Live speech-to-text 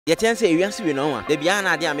Ye ten say wiase we no a da bia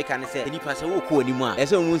na ade a meka ne say nipa say wo ko ani mu a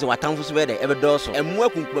ese onu se watamfo so be de ebe do so emu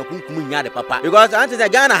akunkum nya de papa because anti say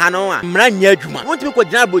Ghana ha no a mra nya adwuma wontimi ko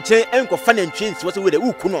gina bochen enko fa na ntwe nsi wo se we de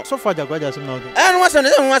wo ku no so fa Ajagurajah sem na oge no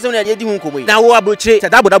wasem na ye di hu nkomo yi na wo aboche say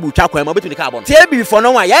dabodabu twa kwan ma betumi ka abon tie bi for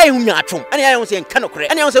no a ya ehu nya atwom ene ya hu se nka no kore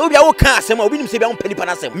ene ya hu se obi a wo ka asem a obi nim se bia wo pani pa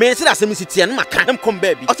na asem me se da asem si tie no maka em kom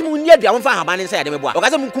ba bi otim wo nya dua wo fa haban nsa ya de mebo a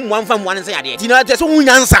okaze munkum wo fa mo nsa ya de tina te so wo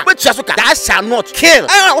nya nsa wetua so ka that shall not kill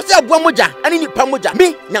wo se aboa moja ani nipa moja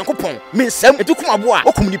me nyankopon me nsam edukum aboa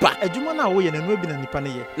okum nipa adwuma na wo ye na no bi na nipa ne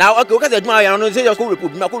ye na okay okaze adwuma ya no say just ko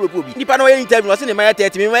report ma ko report bi nipa no ye interview no say ne ma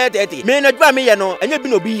 30 me ma 30 me na adwuma me ye no anya bi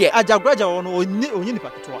no bi ye Ajagurajah wo no onye nipa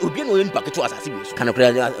ketewa obi no onye nipa ketewa asase bi so kana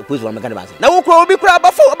kura police wo me kana ba say na wo kura obi kura ba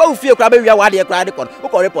fo ba wo fie kura ba wia wa de kura de ko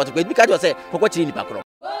ko report ko bi ka jo say kokko chiri nipa kura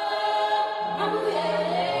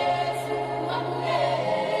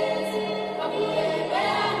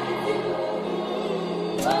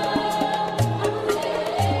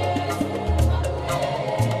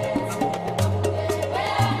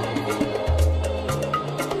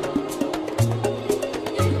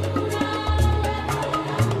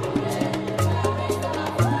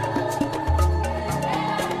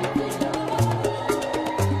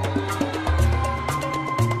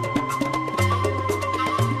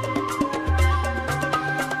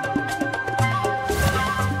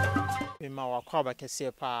Kwaba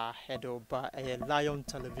kese pa head over Lion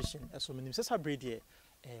Television eso menim sesa brede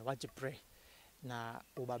waje bre na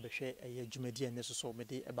oba behwe dwumadi ene so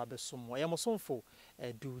mede eba besom ye mosomfo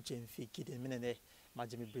du jemfi kide menene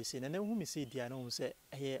majemi brese na hu mi se dia na hu se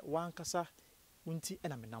wankasa unti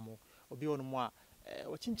ena menamo obi ono mo a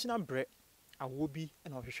wachinchina bre awo bi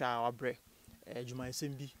ena ohwehwe a wabre dwuma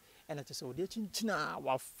esem bi ena tese odi chinchina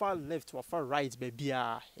wa far left wa far right ba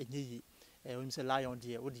bia enyeyi we say Lion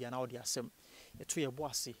de odi na odi asem eto ye bo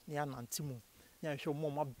ase ne ya nantemu ne ya hwe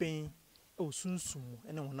mo ben osunsum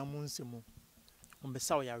ene honam nsemu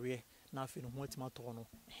ombesa o yare na afi no ho atima to no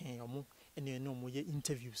omo ene omo ye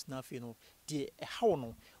interviews na afi no de hawo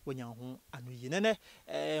no wonya ho anu yi nene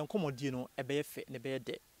nkomodi no ebe ye fe ne be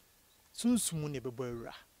de sunsum ne bebo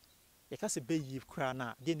awura ye ka se beyi kra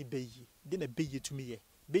na de ne beyi de na beyi tumi ye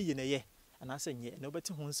beyi ne ye ana se nye na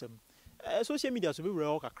obeti ho nsem social media so be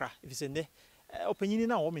wura kakra if say ne opanyini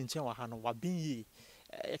na wo menchen wa ha no wa bin yi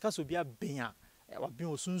e ka so bia ben a wa bin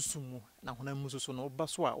osunsum na honam mu so no ba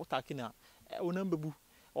so a utaki na wonam bebu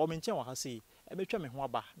wo menchen wa ha sei e betwa me ho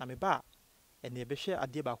aba na me ba ene e be hwe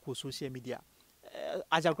ade ba ko social media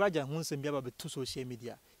Ajagurajah ho nsem bia ba betu social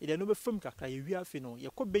media ide no be fam kakra ye wi afi no ye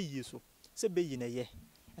ko beyi so se beyi na ye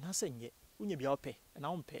na se nye unya bia ope na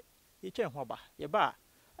wo mpe ye twa ho aba ye ba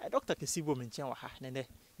Dr. Kesibo menchen wa ha nene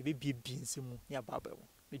ebe bi nsemu ya baba wo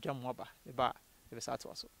medwa mo aba me ba e be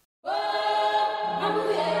sato so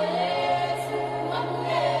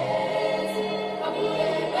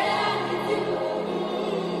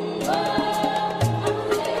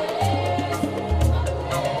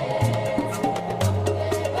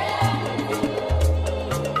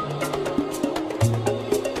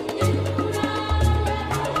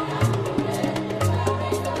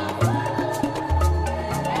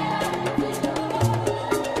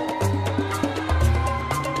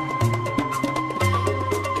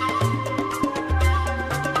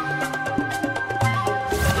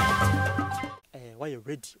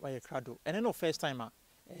ready why crado and then no first time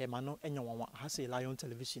mano enya wanwa ha say Lion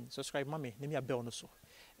Television subscribe mame na me abel no so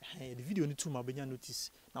the video ni tuma benya notice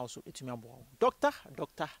na also etumi abo doctor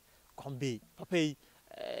Ghpage papa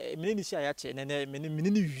me ni si ayache ne me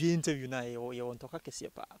ni wie interview na ye won toka kese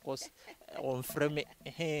pa cause on frame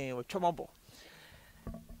o twamabo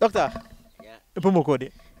doctor yeah epomoko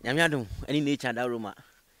de nyame adom ani nature da roma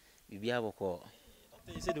bibia boko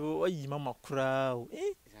doctor you said o yi mama kura o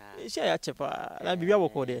she ayache pa na bibia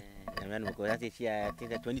boko de nyame adom ko that is here I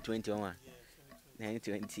think 2021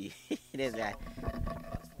 2020 that's that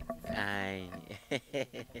ai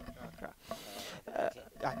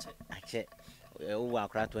ache o wa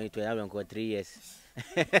kra 2020 I got 3 years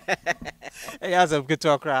yes I'm good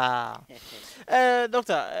to kra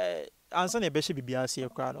doctor answer na be she bibia se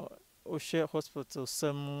kra no o she hospital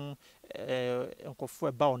some enkofu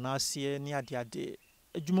e ba ona ase ni ade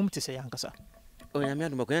adwumum te se yankasa o nyame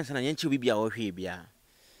adom ko yansa na nyenchi bibia wo hwe bia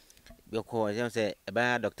beko je say e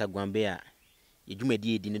ba Dr. Gwambe a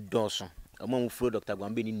edwumadi edi ne doso amam furo Dr.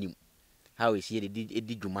 Gwambe ni nim how is here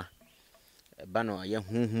edi dwuma ba no ye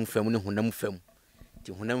hunhun fam ne honam fam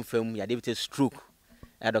ti honam fam ya dey stroke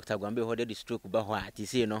Dr. Gwambe ho dey stroke ba ho ati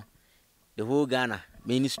say no the whole Ghana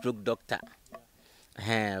main stroke doctor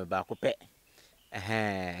ba ko pe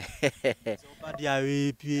so ba dia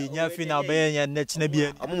we pie nya fi na ba nya na china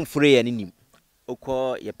bia amam furo ye ni nim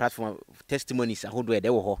oko your platform testimonies ahodo e de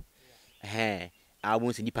wo ho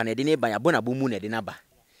abun se nipa na de ne ba ya bona bo mu na de na ba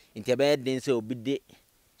nti be den se obi de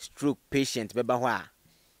stroke patient be ba ho a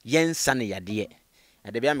yen sa ne yade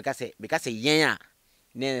e de bia me ka se yen a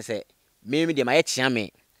ne se me de ma ye chia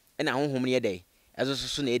me e na honhom ne de ezo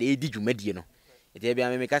so na e di dwumadie no nti bia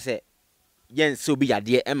me ka se yen se obi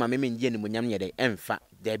yade e ma me nje ne munyam ne de emfa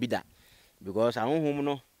da bi da because honhom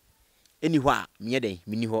no eni ho a me de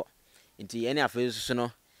mini ho nti ene afa so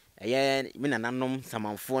no eye me nananom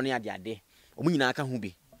samanfo ne ade omu nyina aka ho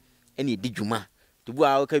bi ene di dwuma to bu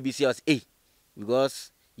a ka bi see us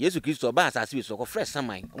because Yesu Kristo ba asase we so ko fresh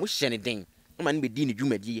saman omu hye ne den o ma ne be di ne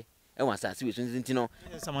dwumadie e wan asase we so nti no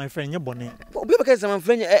saman friend ye bone obi be ka saman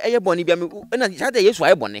friend ye bone bia me na hada Yesu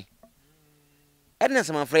aye bone e na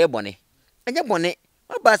saman friend ye bone enye bone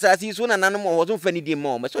ba asase so nananom o so fa ni di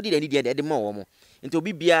mo so di de mo wo mo nti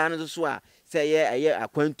obi bia no so a say ye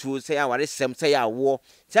akwantu say aware sem say awo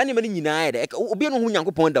say ne mani nyina ye de obi no hu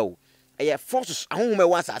Nyankopon da o ye forces ahonhom e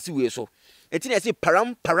wa asase we so enti na say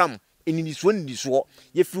param eniniso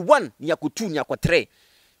ye free 1 ni yakotu ni yakotre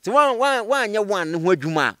ti wa anya 1 no ho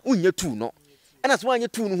adwuma unya 2 no ena so anya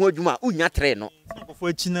 2 no ho adwuma unya 3 no akofo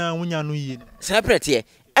achina unya no yie separate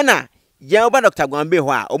ena ye oba Dr. Gwambe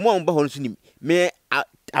ho a omo ba ho no so nim me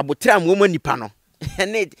abotra mo nipa no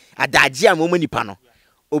ene adaje a mo nipa no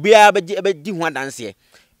obi a be di ho adanse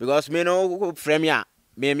because me no frame ya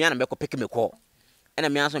me na me ko pick me call ena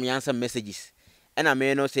me answer messages ena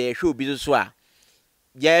me no say hwe obi so a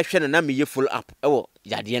ya hwe na me ye full up ewo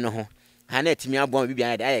yade no ho ha na etimi abon bibia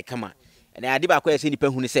yade aye kama na ade ba kwa se nipa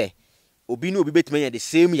hu ni se obi no obi betime ya the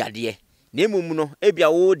same yade na emum no ebia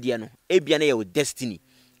wo de no ebia na your destiny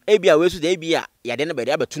ebia we so de ebia yade na be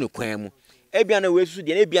de abetu no kwan mu ebia na we so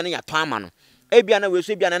de ebia na ya to ama no ebia na we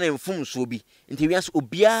so ebia na mfum so bi nti wi aso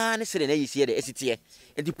obia ne sere na yisi de esitie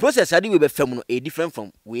nti process ade we be fam no a different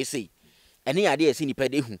from we say ene ade esi nipa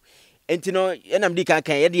de hu nti no enam di kan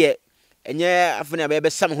ye de enye afuna be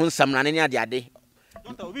sam ho nsam na ne ade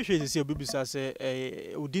doctor obi hwe se obi bisa se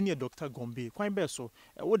odini Dr. Gwambe kwan be so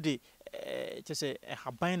wo de chese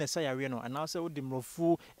haban na sa yawe no ana se wo de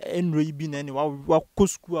mrofu enro yi bi na ne wa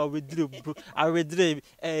kosku a wedire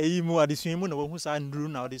yimu adesun mu na wo hu sa ndru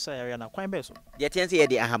na wo de sa yawe na kwan be so de tense ye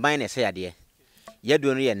de ahaban na sa yade ye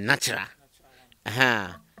do no ye natural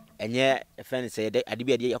enye friend say de ade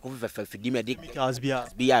bi ade yakofu fafidi me de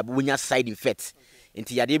bia bunya side effects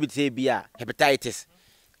nti yade bi te bia hepatitis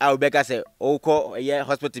a obeka say oko ye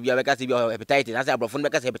hospital bia obeka say bia hepatitis asa abrofo no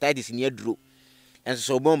beka say hepatitis ni aduro enso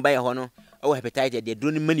so bomba ye ho no o hepatitis de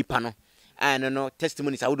duro ni manipa no no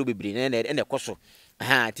testimonies awodo bebre na koso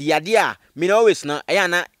ti yade a me na always no ya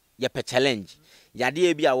na ye pe challenge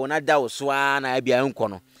yade bia wo na da wo so na bia enko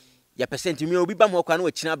no ye percent mi obi ba mo kwa na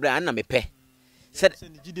wachina bra na me pe said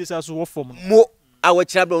jide sa so wo form mo awo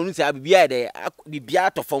chirabra onu se bibia de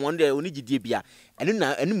bibia to form de oni gidie bia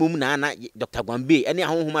enu mom na Dr. Gwambe ene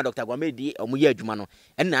ahonhoma Dr. Gwambe di omuye adwuma no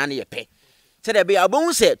ene na ye pe se de bia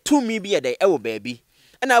abon se TUMI bi de ewo baabi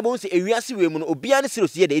ene abon se ewiase we mu no obia ne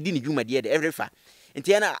serious ye de edi ni dwuma de every fa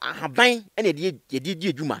enti ene ahaban ene de di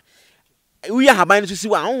adwuma wi ahaban so si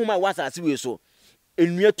wa ahonhoma wa asase we so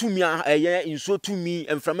enua TUMI eye inso TUMI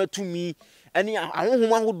emframa TUMI ene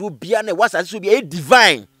ahonhoma hodo bia na wa asase so bia e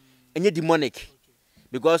divine enye demonic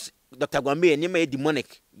because Dr. Gwambe any may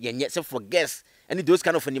demonic yenye se for guess any those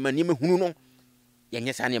kind of anima hunu no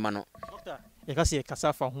yenye sa anima no doctor e ka se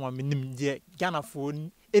kasa fa hoamenim de Ghana fo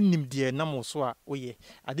enim de na mo so a oye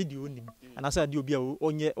ade de onim anasa ade obi a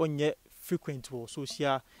onye frequent wo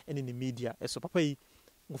social and in the media so papa yi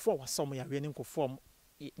ngofo wasam ya we ne ngofo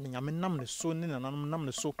nyame nam ne so ne nanam nam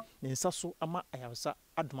ne so ne nsa so ama ayawsa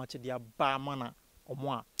adomache de aba mana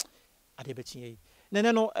omo a ade be chi yi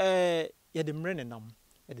nene no ye de mre ne nam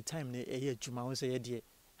at the time ne adwuma won say ye de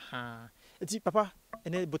enti papa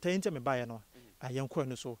ene botayin me bae no ayen ko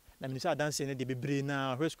no so na me say adanse ne de bebre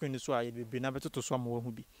na hwe screen so a ye bebre na betoto so am wo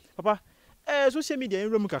hu bi papa social media en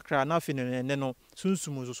rom kakra na afi ne no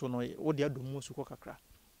sunsum so no wo de adomu so ko kakra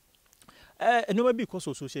eno ma bi ko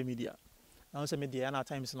social media na say media na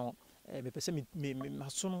times no me pese me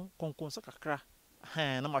maso no konkon sa kakra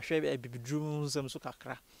na ma hwe bibidrum nsem so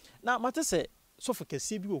kakra na mate se so for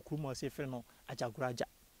kese bi okuru ma se fere no Ajagurajah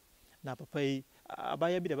na papa yi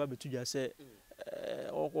abaya bi da ba betu dwa se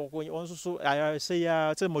onso so say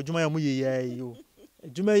ya se modwuma ya mu ye ya yo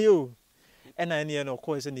adwuma yo ena ne no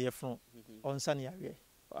ko se ne ye fro onsa ne yawe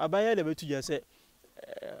abaya da betu dwa se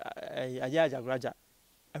Ajagurajah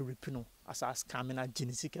arepino asa scam na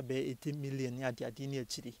genesika be 80 million ya de ne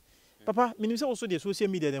achiri papa minim se also de social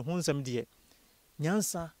media de ho nsam de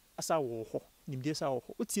nyansa asa wo ho nimde sa wo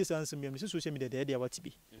ho otie sa nsam bi social media de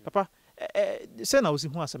watibi papa say na wosi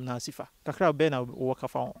hu asem na asifa kakra be na wo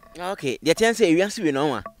kafa ho okay the ten say ewiase we no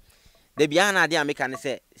wa da bia na ade ameka ne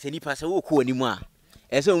say nipa say wo ko animu a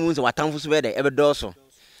ese wo nse watamfo so be de ebe doso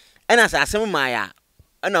ena sa asem ma ya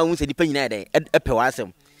ena wo nse nipa nyina de epe wa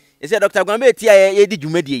asem ese Dr. Gwambe tia ye di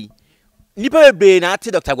dwumadie yi nipa be na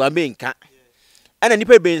ate Dr. Gwambe nka ena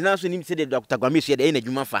nipa be na so nim se de Dr. Gwambe so de na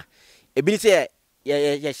dwuma fa ebi ni say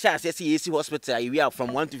yeah, yes, hospital. We are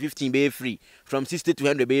from 1 to 15 be free, from 60 to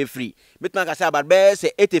 100 be free. But man can say about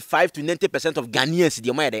say 85 to 90% of Ghanaians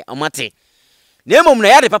the money amate. Name na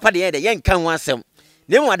ya de papa de yen kan wansem.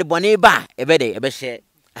 Name wa de bone ba ebe de ebe share.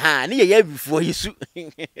 Ha, ni ye before yisu.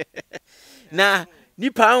 Na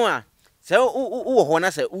ni pa wa say wo ho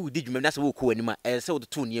na say wo di dwuma na say wo ko anima e say wo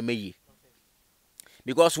to ne mayi.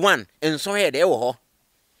 Because one en so here de wo ho.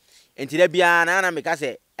 Enti da bia na me ka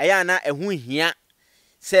say eya na ehu hia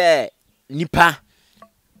say nipa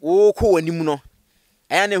wo ko wanimu no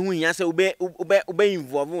aya na hu hia say ube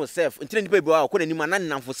involve yourself ntire nipa bi wa ko nanim na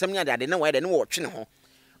nnamfo sem nya de na wa de ne wo twe ne ho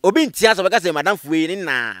obi ntia so be ka say madam fuwe ni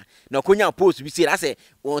na konya post bi say that say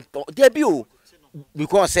there be o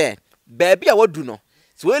because say baby a wadu no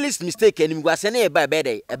so well is mistake enim gwa say na e ba be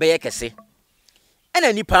de e be ye kese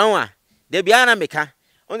ena nipa ho a de bia na meka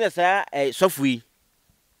on say sofuyi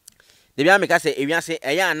de bia meka say ewiase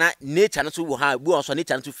eya na nature no so wo ha bu so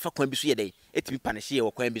nature no so fa kwan bi so ye dey etimi panehye ye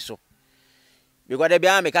wo kwan bi so because de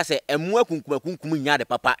bia meka say emu akunkum nya de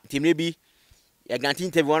papa timre bi ya ganti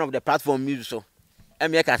interview one of the platform music so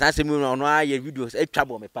em ye ka san se mu no aye videos e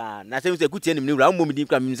twabo me pa na se kutie nim ni wura mo mi di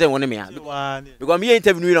kwa mi se won me ya because me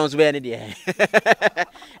interview no so be ne de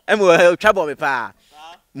em wo twabo me pa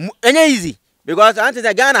enya easy because anti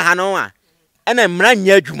the Ghana ha no a ena mra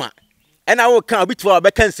nya adwuma ena wo kan obi to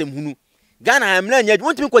obe kan sem hunu Ghana amna nya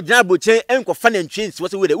won't me ko gina brochen enko fa na ntwe nsi wo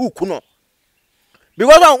se we de uku no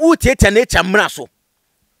because one who tete nature mra so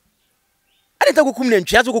ade ta kokum na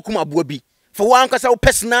ntwe aso kokum aboa bi for one kasa wo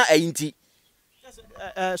personal ayinti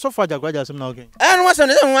so far Ajagurajah asem na okay no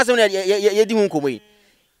wasem ye di hu nkomo yi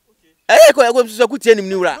ko so kutie nim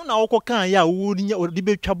ni wura no na wo kan ya wo di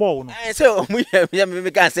betwa ball no so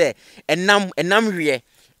me kan say enam hwe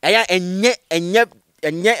eya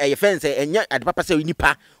enye fence enye ade papa say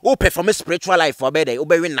nipa o perform spiritual life for be dey o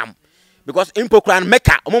be winam because impokran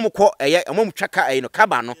meka omomko omom twaka no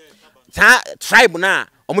kaba no sa tribe na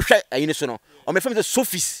omhwe ayini so no omefem say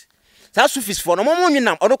sufis sa sufis for no omom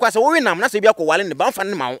winam odo kwa say wo winam na say bia ko wale ne ba mfa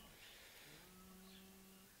ne ma wo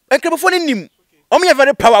ekrebofo ne nim omye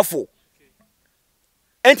very powerful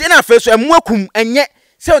enti na fe so emuakum enye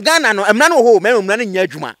say Ghana no emna no ho emna no nya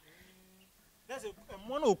adwuma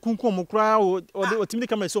no kunkum kra o timi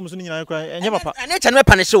kamera so muso nyina kra enye papa ane cha ne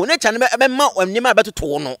pane show ne cha ne be ma onyema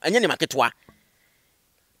beto no enye ne maketwa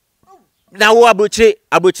na wo abochire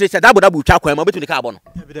say dabu twa kwan ma betu ne ka abo no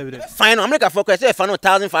fine no America for say fa no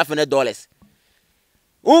 $1,500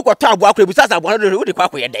 wo ko ta abo akra bi sasa abo no wo de kwa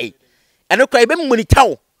koye dai ene kra be mmoni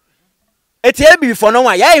taw eti ebi for no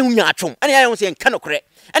wa ya ehu nya atwom ene ya ehu se enka no kre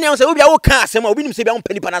ene ya ehu se obi a wo ka asem a obi nim se bia wo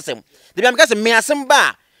pani pa na asem de bia me ka se me asem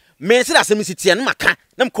ba me se da asem si tie no maka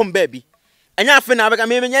na mkom ba bi enya afi na beka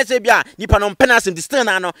me nya se bia nipa no mpena asem di still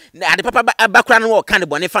na no ade papa bakura no wo ka de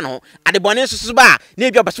bone fa no ade bone susu ba na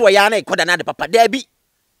ebi obaso ya na ikoda na ade papa da bi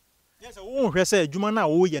yes wo hwe se adwuma na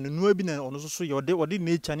wo ye no no abi na ono susu ye ode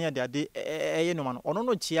nature ne ade eye no ma no ono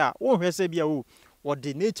no chia wo hwe se bia wo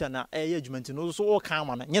ode nature na eye adwuma nti no so wo ka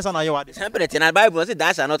ma na nyesa na ye wade temperate na Bible say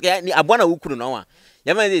that shall not ni abona wo kunu no wa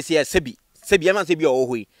ya ma say say sebi ya ma sebi o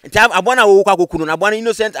hoi nti abona wo kwa kokunu na abona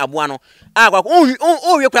innocent abona no kwa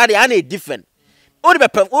o we kwa de na different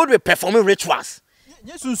o de performing rituals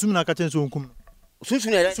yesunsum na ka chen so nkum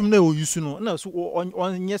sunsum na o yusu no na so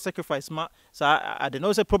on nye sacrifice ma sa ade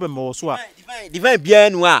no say problem wo so a divine bia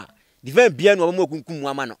nu mo kunkum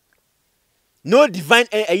ama no no divine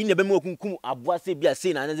ayi na be mo kunkum aboa se bia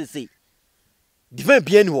say na na say divine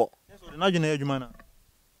bia nu ho na dwena adwuma na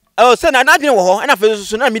oh say na dwene wo ho na fe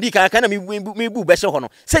so na medi kan na me bu be se ho no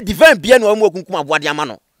say divine bia nu mo kunkum aboa de ama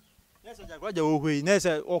no yes Ajagurajah wo hoi na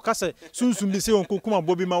say o ka say sunsum bi say on kunkum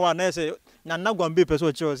aboa bi ma wa na say na nagwambe person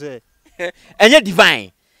o che say enye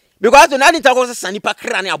divine because na ni ta ko say nipa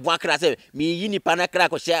kra na aboa kra say me yi nipa na kra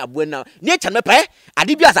ko share aboa na nature me pa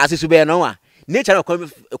ade bi asase so be no wa nature na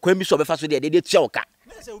kwan bi so be fa so de tia oka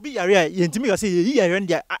na say obi yare a yentimi ka say yi yare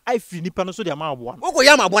ndia I free nipa no so de ma aboa wo ko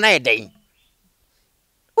ya ma aboa na ye den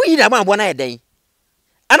wo yi da ma aboa na ye den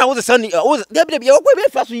ana wo se wo de bi wo ko be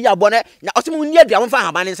fa so yi aboa na osimu ni adua wo fa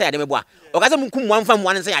haban nsa ya de me boa o ka say munkum mo fa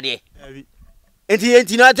mo nsa ya de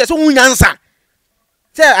enti na te so wunyansa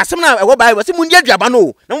say asem na e wo Bible say mundi aduaba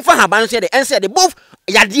no na mfa haban so de ense de both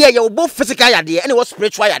yade ye both physical yade and was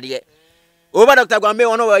spiritual yade Over Dr. Gwambe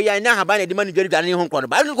ono we ya nya haban de mani dwari dwane ho nkro no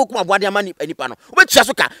ba no kuma aboade amani anipa no obetua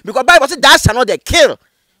so ka because Bible say that shall not they kill.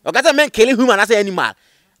 Okata men killing human as animal.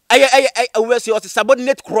 We say what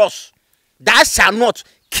subordinate cross. That shall not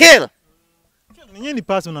kill. Ni ni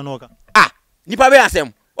pass na no ka. Nipa be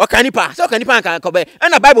asem. Oka nipa, so oka nipa kan ko be.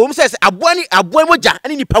 And the Bible says aboa moja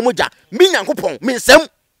ani nipa moja. Mi Nyankopon, mi nsem.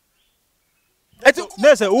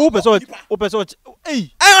 Let's say who person eh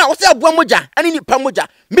wo say aboa moja ani nipa moja.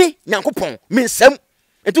 Mi Nyankopon, mi nsem.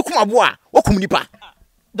 Etu kum aboa, wo kum nipa.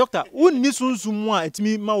 Doctor, who ni sunsumu a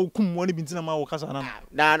etimi ma okum woni bintina ma wo kasa na.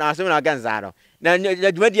 Na asem na ganza no. Na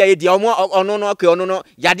dwumadi aye dia ono no okay ono no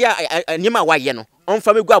yade nyema waye no.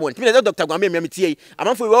 Onfa me guabon. Timi na Dr. Gwambe me tie yi.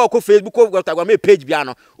 Amanfo we ko Facebook ko Dr. Gwambe page bia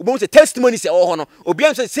no. Obo say testimony say ho no. Obi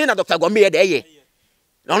am say na Dr. Gwambe ye de ye.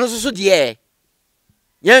 Na ono so de ye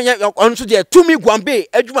ono so de TUMI Gwambe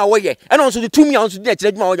adwuma wo ye. E na ono so de TUMI ono so de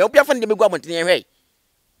kire adwuma wo ye. Obi afa de me guabon tene hwe.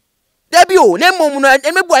 Debi o na mom no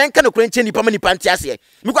emebu an kan kure nche nipa manipa nti ase.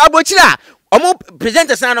 Miko abochira omo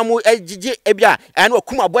presenters na no ejije ebia an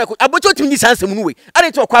okuma boy abochi otimi ni sansem no we.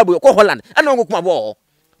 Ade to kwa boy ko Holland. Ana okuma boy.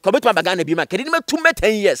 Ko betu abagana bi ma kedi me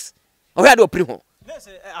 10 years. O ya de opri ho.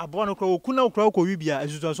 Say abo no kro okuna okra ko wi bia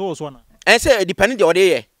azuzu so so na. Say depend de ode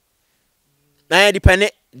ye. Na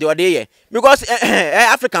depend de ode ye. Because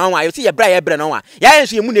African one you see ye bra no one. Ya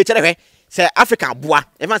enso ye mu na chere hwe. Say African boa.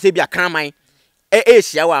 E fa say bia kraman.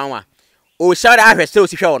 Asia wa. O shara ahwe se o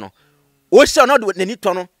si hwe no. O shara no de nani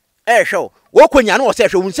to no. Hwe. Wo konya no o se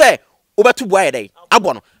hwe wun se obetu boa ye dai.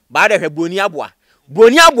 Abo no. Ba de hwe boni aboa.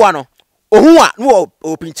 Boni aboa no. Ohu a no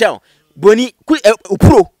o pinchel. Boni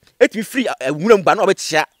opuro. Etimi free wuram ba no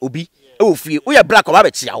obetia obi. E wo fie. Wo ye black o ba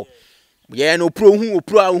betia wo. Ye no opuro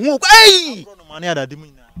ohu. Ai! No mani ada dimu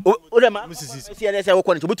ina. O de ma. Si ene se wo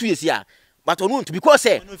ko no obetu ye si a. But onu ntu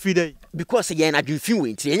because ye na dwefin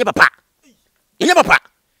we nti enye papa. Enye papa.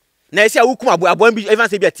 Na esi a wukum abo bi even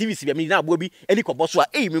say bi TV si bi me na abo bi eni kobo so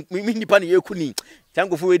a mi nipa na ye kuni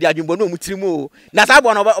tankofo we di adwumbo no mutirimu o na sa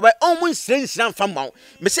abo no omu nsira mfa ma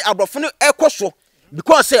me se abrofo no ekoso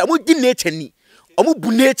because say omu di nature ni omu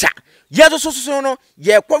bu nature ye so no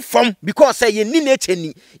ye kɔ fam because say ye ni nature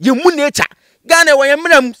ni ye mu nature Ghana wo ye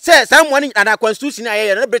mram say someone na constitution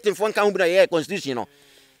aye na Britain fo nka hu bi na ye constitution no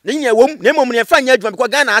na nya wom na mom ne fa nya adwuma because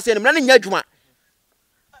Ghana ase ne mra na nya adwuma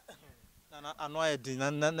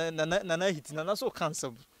na hit na so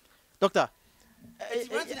cancel. Doctor,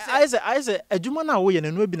 I say adwuma na wo ye na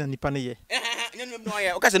no bi na nipa ne ye. No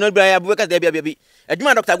ye o ka se no bra ya bu ka se bia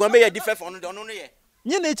adwuma Dr. Gwambe ye different for no ye.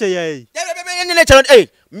 Nye nature ye. Nye nature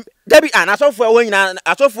Debi na asofo wo nyina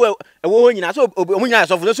asofo wo nyina so omu nyina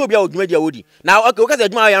asofo so bia odwuma dia wodi. Na o ka se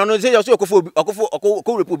adwuma ya no se so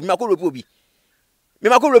okofo repo bi ma ko repo bi. Me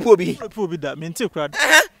ma ko repo bi. Repo bi da me nti kra.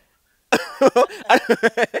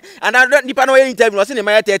 And I don't depend on any time. I see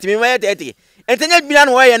my 30, my 30. And then you be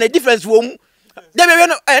on way and a difference room. Then we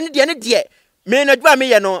know any dear. Me not by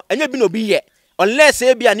me, no, and you be no be yet. Unless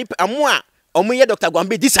they be a nip and moi, or me, Dr.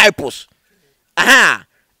 Gwambe disciples. Aha.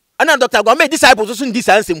 And now Dr. Gwambe disciples also in this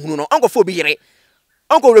answer, who know, Uncle Phoebe,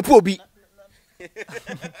 Uncle Repobi.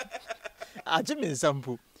 I Jimmy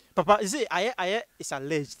example. Papa, you see, I is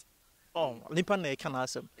alleged. Oh, nipa na can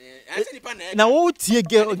asem. Na wo tie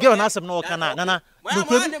girl na asem na kana na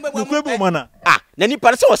nukwebu mana. Na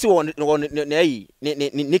nipa se wo se wo na yi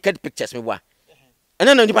naked pictures me wa.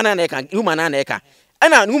 Ena na nipa na ka human na ka.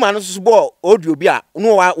 Ena human no so bo audio bi a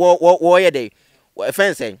no wo ye dey.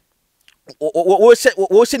 Fence wo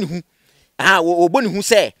se ni hu. Wo bo ni hu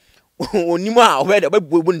se onimo a wo dey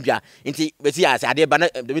bo ni bia. Nti be si ase ade ba na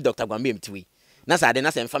Dr. Gwambe mtiwi. Na sa ade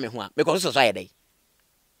na se mfa me ho a. Me ko so ye dey.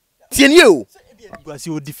 Tien you because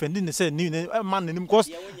you defending the say man nim because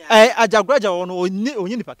Ajagurajah ono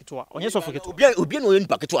onye ni paketo onye so paketo obi no onye ni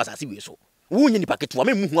paketo asase we so wo onye ni paketo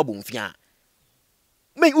me hu abomfia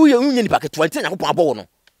me wo onye ni paketo ntia Yakobon abo no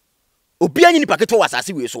obi onye ni paketo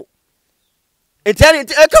asase we so enti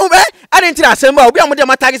ka be ade ntia asem ba obi amode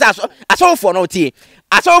matagi asofo no tie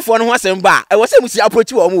asofo no ho asem ba e wo se musi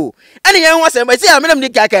approach wo mo ane ye ho asem ba se amenam ni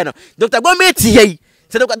kaka no Dr. Gwambe tie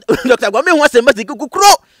se Dr. Gwambe ho asem ba ti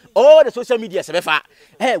kukuro all the social media se befa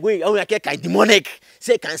we o ya ke kan demonic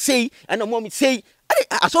say can say and mom say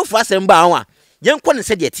asofo asem ba ho a yen kɔ ne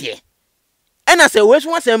se de tie ɛna se we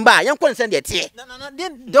so asem ba yen kɔ ne se de tie na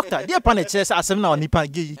doctor dey pan che asem na onipa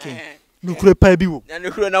ge yi ken nukure pa bi wo na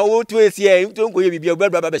nukure na wo to esi to nko ye bibia bra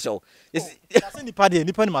be hyew asem nipa de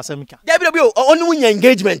nipa ni masem ka dey bi onu nya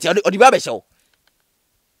engagement odi ba be hyew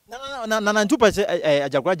na ntupa che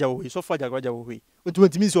Ajagurajah wo so for Ajagurajah wo we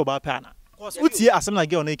ntimi si oba pa na Uti asem na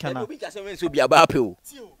girl no kana. Obi ka say so be about pe.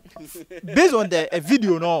 Based on the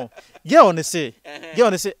video no, girl no say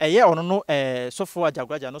eye ono no so for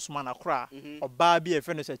Ajagurajah no suma na kra oba bi e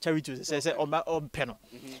friend say charity say o pe no.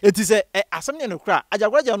 Eti say asem ne no kra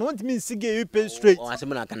Ajagurajah no want me sige pay straight. O asem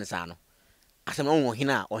na kan sa no. Asem no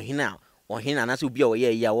ohina na so bi o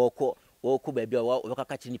ye ya wo ko ba bi o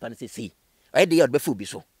ka chi nipa no say see. Oye de be fu bi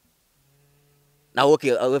so. Na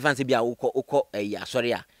okay, we fancy bi a wo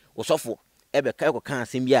sorry a wo sofo ebe ka ko kan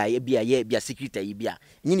asem bi a ye bi a secretary bi a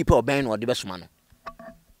nyini pe oban no de be soma no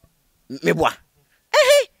meboa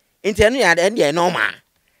enti enu ya de normal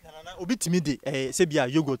na obi timi de se bi a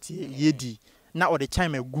yogurt ye di na o de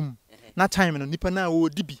chime agum na chime no nipa na o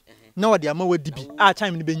di bi na o de ama wa di bi a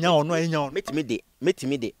chime no be nya ono anya ono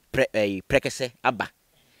metimi de prekese aba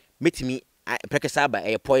metimi prekese aba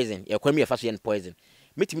poison ye kwami ye fa so ye poison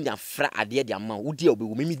metimi de afra ade de ama wo di a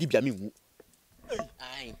obewu memi di bia me wu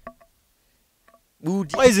ai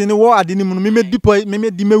poison wo ade ni mu no me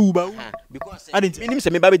di mewu ba because minim se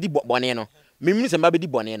me ba be di bone no minim se me ba be di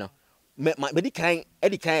bone no me di kan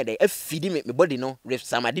dey afidi me body no ref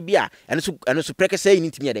samade bia eno so prekese yin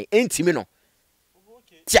ntimi dey entimi no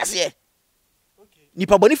tiase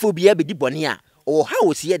nipa bone fo bia be di bone a o ha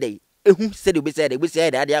o sie dey ehu se dey be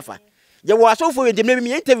se dey ade afa ye wo aso fo ntem na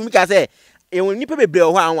me interview mi ka se e won nipa bebre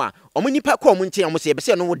ho anwa o mo nipa ko mo nche o mo se be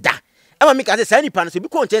se no wo da ema mi ka se sa nipa no so bi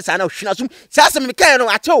ko nche sa na hwina sum sa asem mi kan no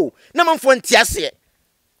acho na mamfo ntiase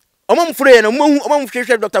omam fure no omam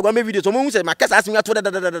hwehwe Dr. Gwambe videos omam se makasa asem ato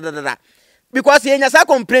da because enya sa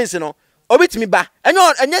complaints no obitimi ba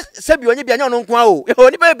enye sabi onye bia nya no nko a o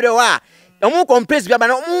oni ba bebre ho a omo complaints bia ba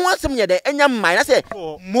na omo asem nye de enya mmai na se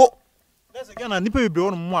mo that's again na nipa bebre ho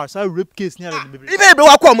no mo sa rape case ni ala bebre nipa bebre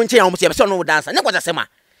ho akọ mo nche ya omo se be se no dancer nya kwasa sema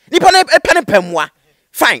nipa na epene pemwa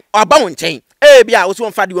fine oba wo nchen bia wo so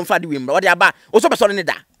won fadi we mra wo de aba wo so be so ne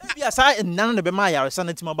da bia sa nan ne be ma ya sa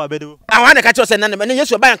na tima ba bedo awan ne ka cho se nan ne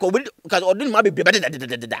yesu ba yanka because odin ma be bebre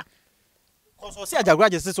da cause o si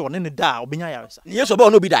Ajagurajah se so ne da obenya ya sa yesu ba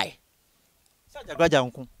no bi dai sa Ajagurajah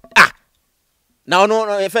nko na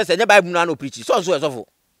no first ne bible na no preach so fo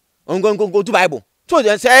ongo to bible to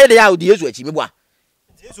den say de ya odi yesu achi me boa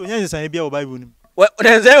yesu nya nsan bia o bible nim we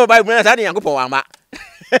den say o bible na sa de yankopon wa ma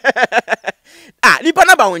nipa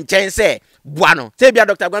na ba won chen say boa no say bia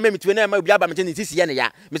Dr. Gwambe mitwe na ma obi aba mete ni sisi ye ne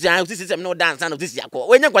ya mete an sisi sem no dance na sisi akọ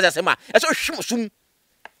we nya kwasa sem a e so hwem sum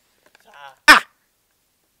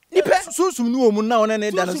nipa susum nu omu na ona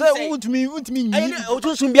ne da no say untumi nyi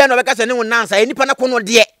otunsum bia no be kasa ne won nansa e nipa na ko no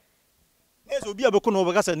de yes obi abeko no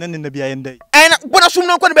be kasa ne ne bia yende na bona sum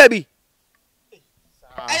no ko ne ba bi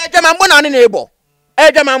jama mo na ne ne ebo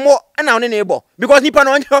jama mo na ne ne ebo because nipa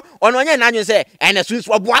no onye na anyu say na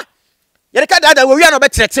sunsu oboa yere ka dada wo wi na be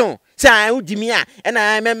trete say udimi a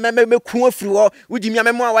na me ku afiri ho udimi a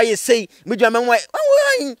memo a wa ye sei medua memo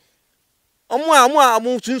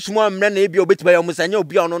omo sunsu mo amre na ebi obetiba yo musanya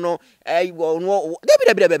obi ono no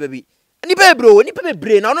debi nipa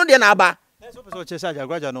bebre na ono de na aba so person che say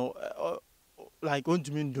Ajagurajah no like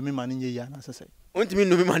ontumi ndumi maninye ya na sese ontumi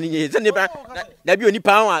ndumi maninye se nipa da bi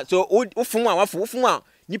onipa anwa so ofun a wafun a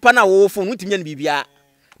nipa na wo ofun ontumi na bibia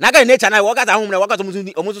na ga nature na wo ga ta hom na wo ga to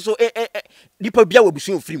omo so nipa bia wo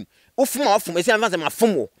busu ofrim ofun a wafun ese anfa se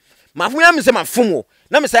mafum wo mafun ya me se mafum wo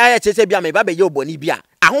na me say ya chese bia me ba be ye oboni bia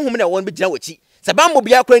ahonhom na wo be gina wachi se ba mbo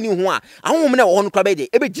bia kra ni hu a ahonhom na wo no kra be de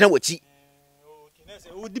e be gina wachi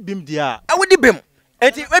odi bim dia wodi bim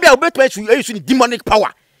enti we bia obetuma su ni demonic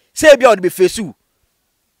power say bia wo be fesu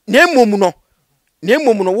na emom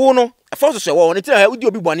no wo no afa so wo no ti wodi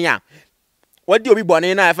obi bone a wodi obi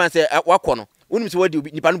bone na afa se wakọ no wonu se wodi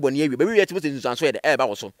obi nipa no bone awie ba wi ati mo se nsuanso ye de ba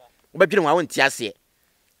wo so wo ba dwire wa nti ase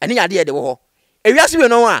ene ya de wo ho ewiase we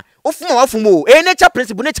no a ofum a wafum o nature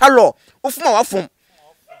principle nature law ofum a wafum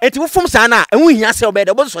enti wofum sa na enwu hia se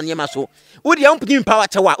obeda bo so nyema so wodi am pigin power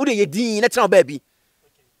chewa wodi ye din na tena oba bi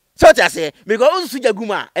so ti ase because usu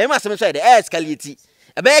jaguma e ma sem so e de escalate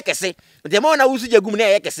e be kese de mo na usu jagum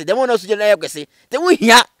na e kese de mo na usu jagum na e kese de wo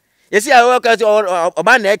hia yesi a wo ka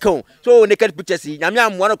oba na e kan so naked pictures nyame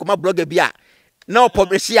amwa no koma blogger bi a na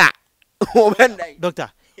publish a doctor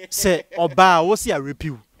say oba wo si a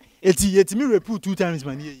repeal eti mi repeal 2 times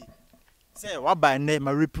man ye say wa ba na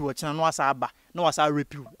ma repeal o chana no asa aba no asa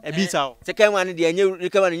repeal e bi ta o second one dey enye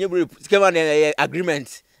second one enye second one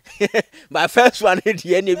agreement my first one dey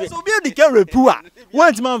enye so be the can repeal a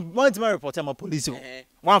want man report am police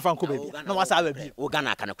one fan ko baby no asa aba bi o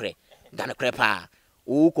Ghana kanokre pa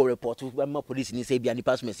o ko report ma police ni say bia ni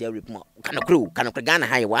pass me say repeal kanokre Ghana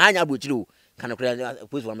high wa anya brochiri o kanokre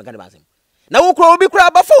police wa me Ghana basem na wo kro obi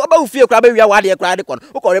kra ba fo ba ufie kra ba wia wa de kra de kon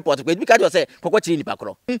wo ko report ko bi ka de say kokko chiri ni pa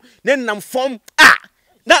kro ne nam form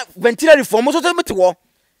na ventila reform so meti wo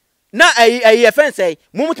na ai offense say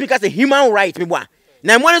mo mutimi ka say human right me boa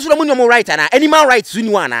na mo so mo nyom right ana animal right su ni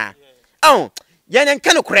wana oh yen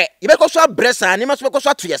nka no kre ye be ko so abresa ni ma so be ko so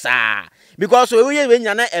atoye sa because we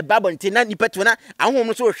nya na e babonti na nipeto na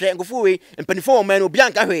ahom so hwe ngofo we mpanifo o man obi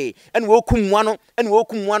anka hwe ene wo kumwa no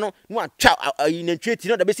no atwa na tweti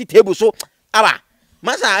no da be si table so aba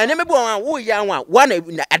masa ene mebu wo ya nwa one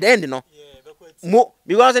at the end no mo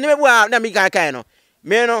because ene mebu na mi kan no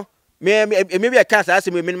me no me be a cancer as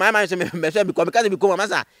me my mind say me say because me come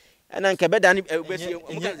masa na nka beda ni be si o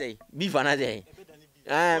kan say beef na say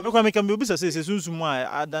because me can be say sunsumu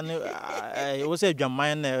a adane wo say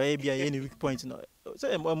adwaman na e bia ye ni weak point no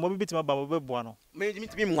say mo be bitima ba mo be boa no me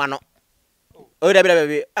mitimi mwa no o da be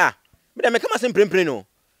me da me kama sem prempre no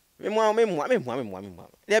me mwa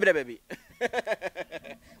da be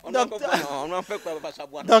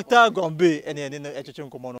Dr. Gombe ene no echeche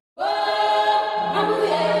nkomo no